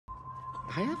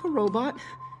I have a robot.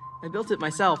 I built it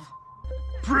myself.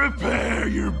 Prepare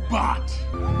your bot.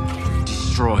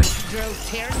 Destroy. Drove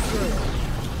tear through.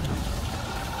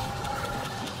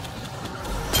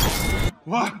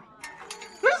 What?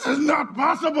 This is not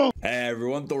possible! Hey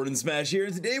everyone, Thordan Smash here,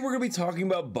 and today we're going to be talking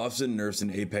about buffs and nerfs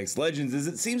in Apex Legends, as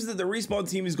it seems that the Respawn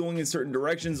team is going in certain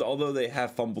directions, although they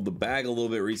have fumbled the bag a little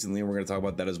bit recently, and we're going to talk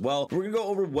about that as well. We're going to go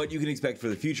over what you can expect for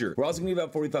the future. We're also going to be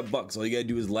about 45 bucks. All you got to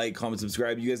do is like, comment,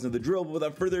 subscribe. You guys know the drill, but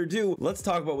without further ado, let's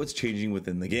talk about what's changing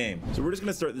within the game. So we're just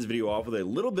going to start this video off with a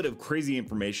little bit of crazy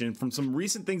information from some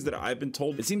recent things that I've been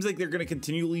told. It seems like they're going to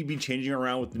continually be changing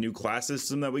around with the new class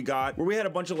system that we got, where we had a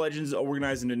bunch of legends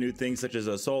organized into new things such as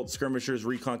Assault, Skirmishers,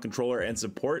 Recon Controller, and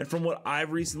Support. And from what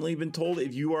I've recently been told,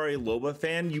 if you are a Loba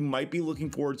fan, you might be looking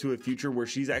forward to a future where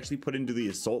she's actually put into the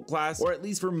Assault class, or at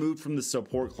least removed from the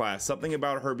Support class. Something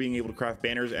about her being able to craft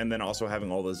banners and then also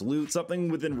having all this loot. Something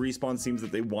within Respawn seems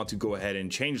that they want to go ahead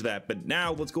and change that. But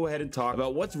now let's go ahead and talk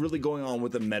about what's really going on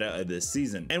with the meta of this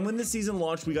season. And when this season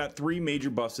launched, we got three major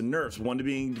buffs and nerfs. One to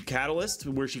being Catalyst,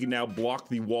 where she can now block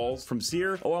the walls from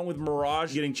Seer, along with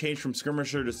Mirage getting changed from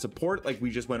Skirmisher to Support, like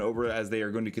we just went over, as they are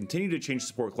going to continue to change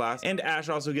Support class, and Ashe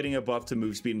also getting a buff to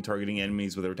move speed and targeting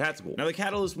enemies with her tactical. Now the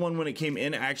Catalyst one, when it came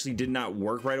in, actually did not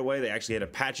work right away. They actually had to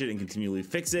patch it and continually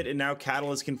fix it, and now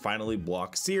Catalyst can finally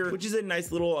block Seer, which is a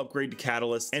nice little upgrade to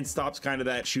Catalyst and stops kind of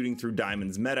that shooting through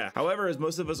diamonds meta. However, as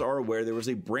most of us are aware, there was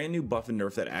a brand new buff and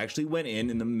nerf that actually went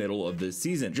in the middle of this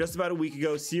season. Just about a week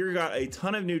ago, Seer got a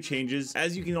ton of new changes,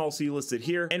 as you can all see listed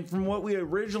here, and from what we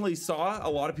originally saw, a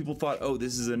lot of people thought, oh,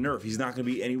 this is a nerf, he's not going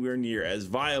to be anywhere near as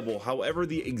viable. However,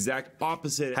 the exact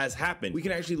opposite has happened. We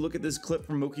can actually look at this clip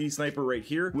from Moki Sniper right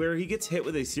here, where he gets hit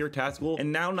with a Seer tactical,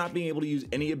 and now not being able to use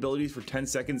any abilities for 10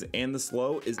 seconds and the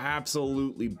slow is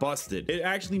absolutely busted. It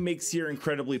actually makes Seer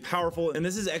incredibly powerful, and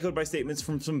this is echoed by statements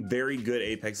from some very good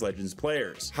Apex Legends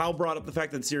players. Hal brought up the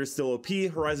fact that Seer is still OP,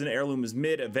 Horizon Heirloom is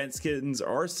mid, event skins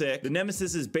are sick, the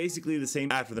Nemesis is basically the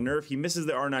same after the nerf, he misses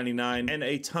the R99, and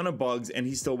a ton of bugs, and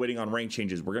he's still waiting on rank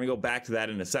changes. We're gonna go back to that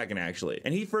in a second actually.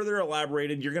 And he further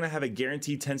elaborated, you're gonna have a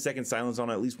guaranteed 10-second silence on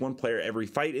at least one player every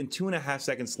fight, and 2.5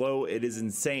 seconds slow. It is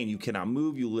insane. You cannot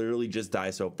move, you literally just die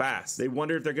so fast. They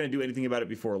wonder if they're going to do anything about it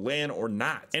before LAN or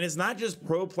not. And it's not just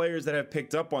pro players that have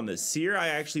picked up on this. Seer, I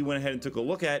actually went ahead and took a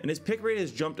look at, and his pick rate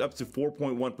has jumped up to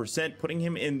 4.1%, putting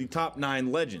him in the top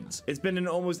 9 legends. It's been an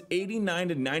almost 89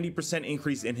 to 90%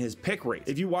 increase in his pick rate.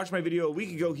 If you watched my video a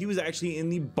week ago, he was actually in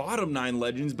the bottom 9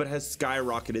 legends, but has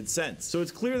skyrocketed since. So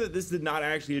it's clear that this did not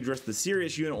actually address the Seer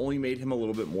issue and only made him a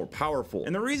little bit more powerful.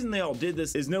 And the reason they all did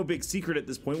this is no big secret at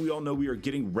this point. We all know we are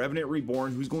getting Reveant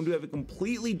Reborn, who's going to have a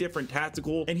completely different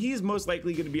tactical, and he is most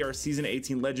likely going to be our season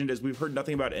 18 legend, as we've heard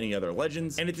nothing about any other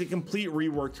legends, and it's a complete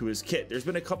rework to his kit. There's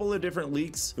been a couple of different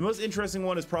leaks. The most interesting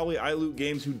one is probably iLoot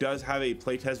Games, who does have a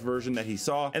playtest version that he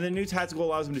saw, and the new tactical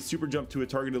allows him to super jump to a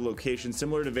targeted location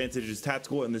similar to Vantage's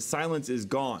tactical, and the silence is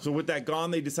gone. So with that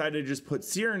gone, they decided to just put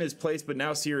Seer in his place, but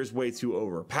now Seer is way too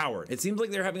overpowered. It seems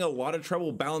like they're having a lot of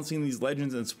trouble balancing these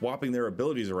legends and swapping their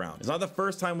abilities around. It's not the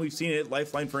first time we've seen it.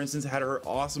 Lifeline, for instance, had her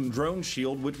awesome drone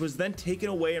shield, which was then taken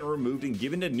away and removed and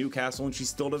given to Newcastle, and she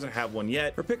still doesn't have one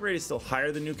yet. Her pick rate is still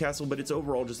higher than Newcastle, but it's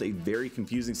overall just a very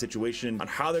confusing situation on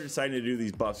how they're deciding to do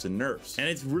these buffs and nerfs. And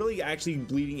it's really actually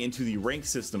bleeding into the rank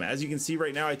system. As you can see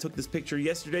right now, I took this picture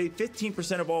yesterday,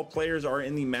 15% of all players are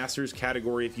in the Masters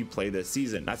category if you play this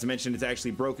season. Not to mention it's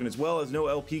actually broken as well, as no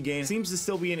LP game seems to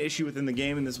still be an issue within the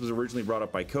game, and this was originally brought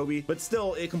up by Kobe, but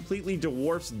still it completely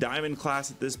dwarfs Diamond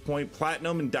class at this point.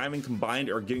 Platinum and Diamond combined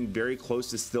are getting very close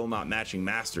to still not matching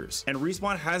Masters. And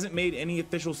Respawn hasn't made any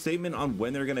official statement on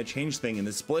when they're going to change things, and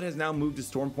the split has now moved to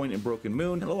Stormpoint and Broken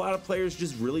Moon, and a lot of players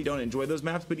just really don't enjoy those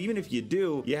maps, but even if you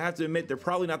do, you have to admit they're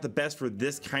probably not the best for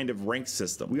this kind of rank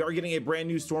system. We are getting a brand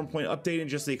new Stormpoint update in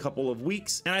just a couple of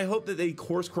weeks, and I hope that they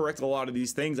course correct a lot of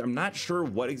these things. I'm not sure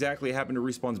what exactly happened to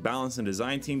Respawn's balance and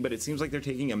design team, but it seems like they're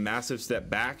taking a massive step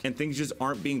back, and things just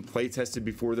aren't being play tested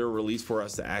before they're released for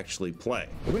us to actually play.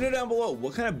 Let me know down below,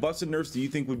 what kind of buffs and nerfs do you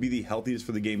think would be the healthiest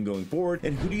for the game going forward,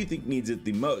 and who do you think needs it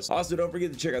the most? Also, don't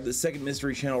forget to check out the second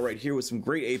mystery channel right here with some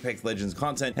great Apex Legends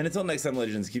content, and until next time,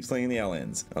 Legends, keep slaying the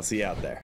aliens. I'll see you out there.